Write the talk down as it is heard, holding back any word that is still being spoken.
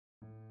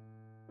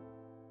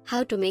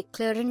How to make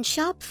clear and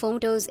sharp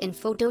photos in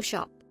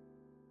Photoshop.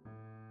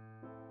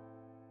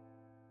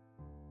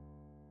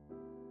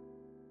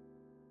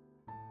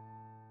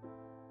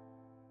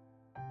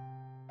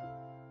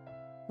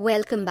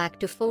 Welcome back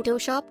to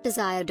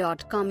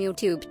PhotoshopDesire.com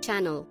YouTube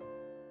channel.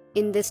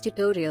 In this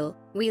tutorial,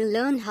 we'll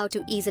learn how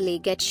to easily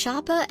get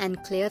sharper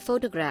and clear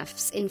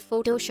photographs in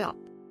Photoshop.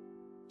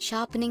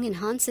 Sharpening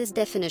enhances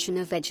definition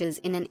of edges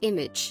in an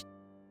image.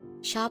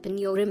 Sharpen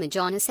your image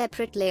on a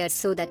separate layer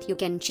so that you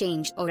can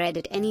change or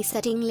edit any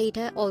setting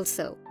later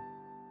also.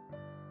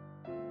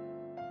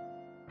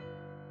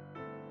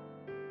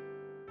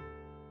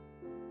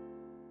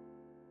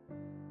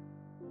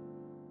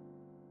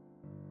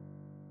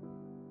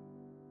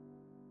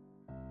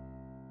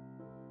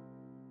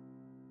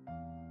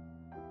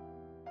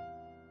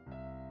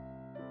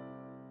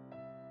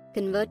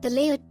 Convert the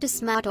layer to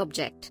Smart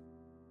Object.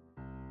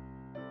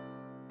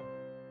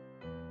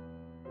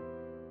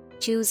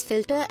 Choose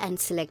Filter and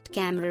select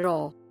Camera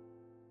Raw.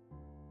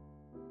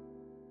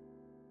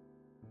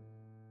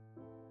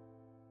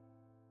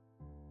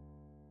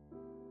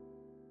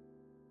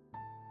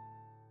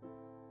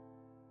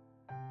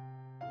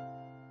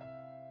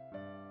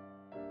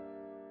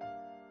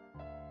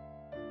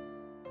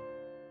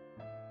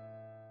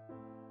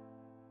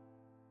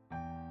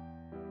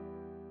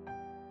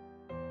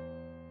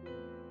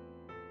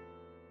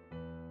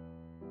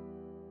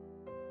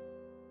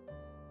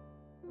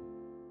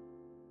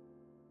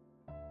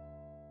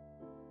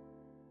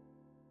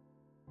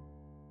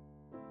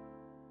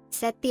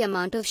 Set the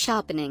amount of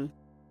sharpening.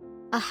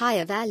 A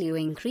higher value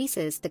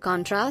increases the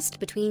contrast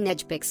between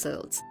edge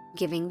pixels,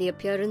 giving the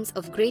appearance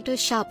of greater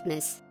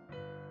sharpness.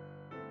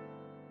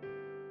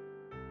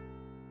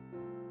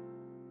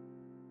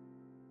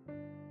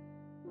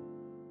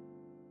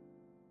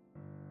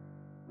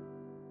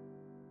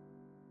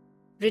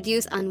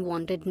 Reduce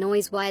unwanted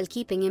noise while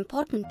keeping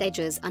important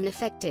edges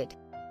unaffected.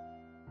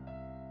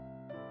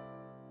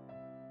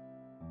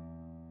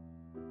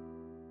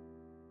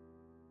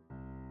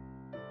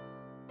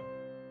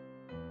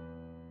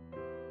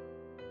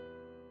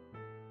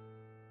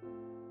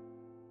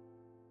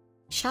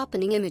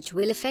 Sharpening image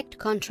will affect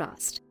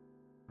contrast.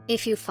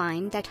 If you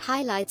find that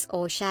highlights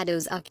or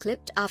shadows are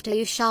clipped after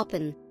you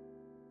sharpen,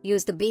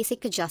 use the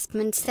Basic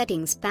Adjustment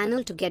Settings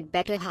panel to get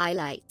better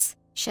highlights,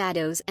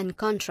 shadows and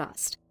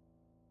contrast.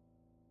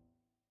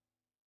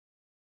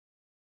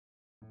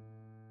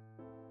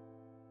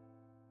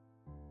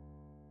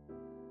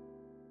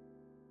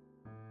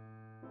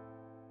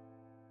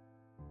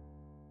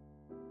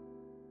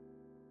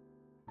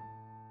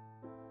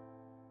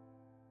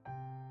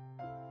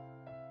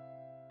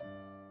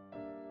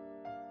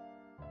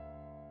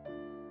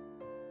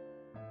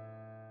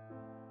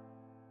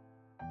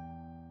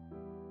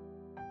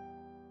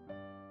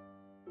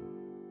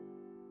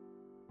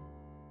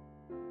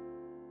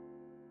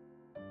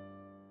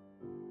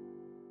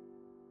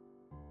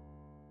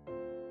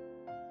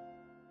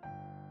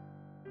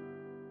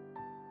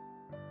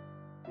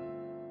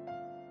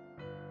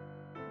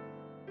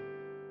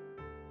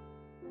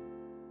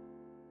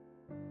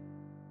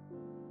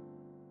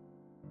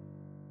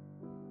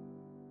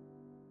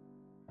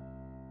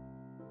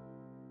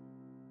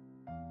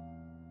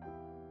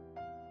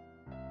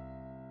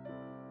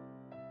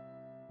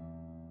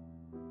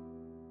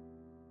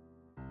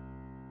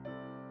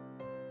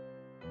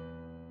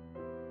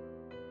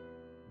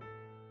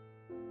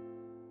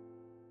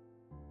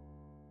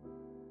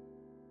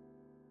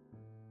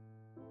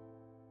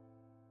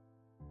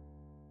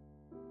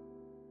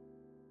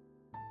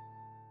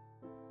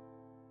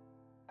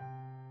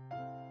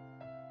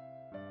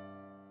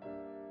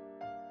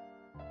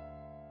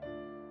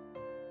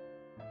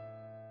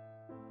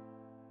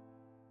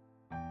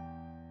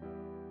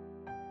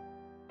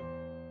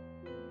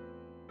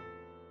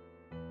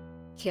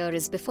 Here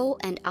is before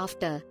and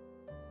after.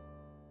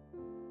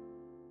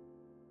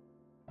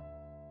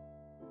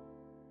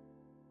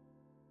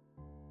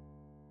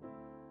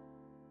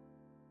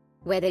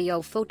 Whether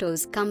your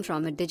photos come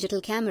from a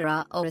digital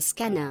camera or a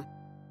scanner,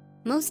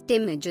 most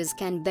images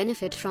can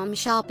benefit from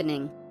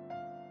sharpening.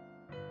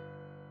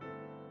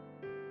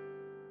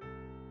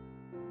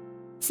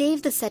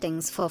 Save the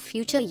settings for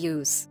future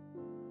use.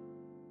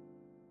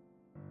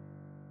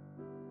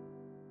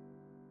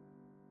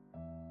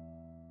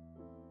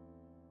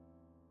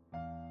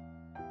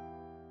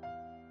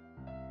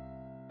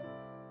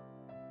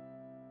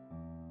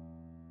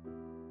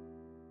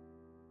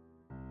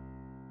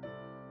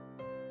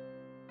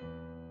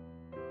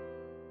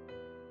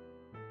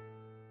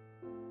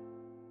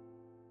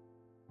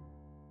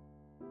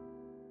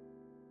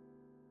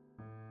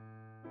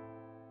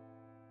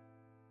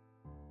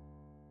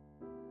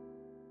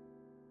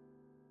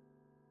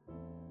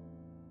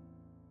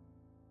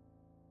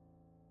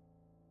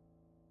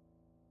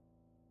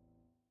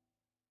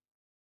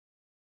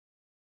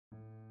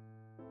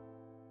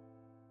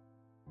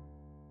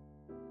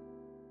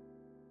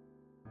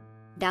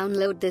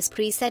 Download this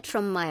preset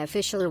from my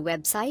official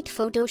website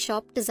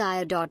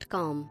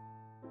PhotoshopDesire.com.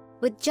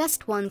 With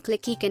just one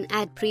click you can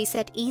add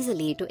preset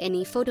easily to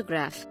any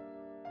photograph.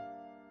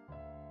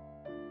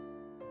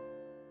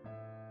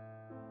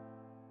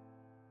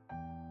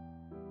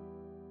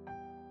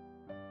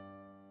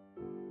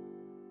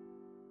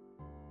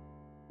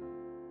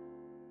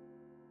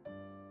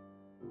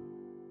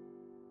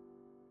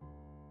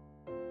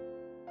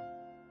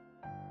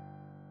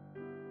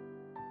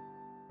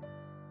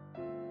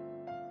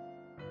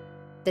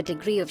 The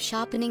degree of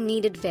sharpening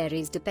needed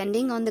varies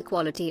depending on the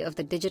quality of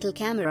the digital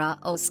camera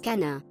or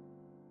scanner.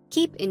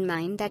 Keep in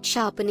mind that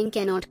sharpening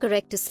cannot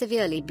correct a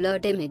severely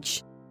blurred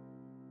image.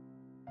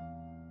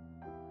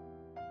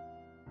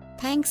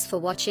 Thanks for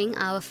watching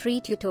our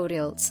free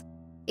tutorials.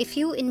 If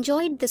you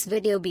enjoyed this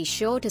video, be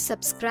sure to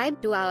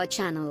subscribe to our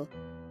channel.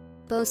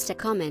 Post a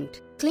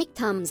comment, click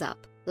thumbs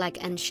up,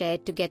 like and share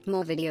to get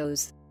more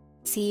videos.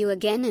 See you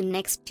again in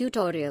next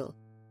tutorial.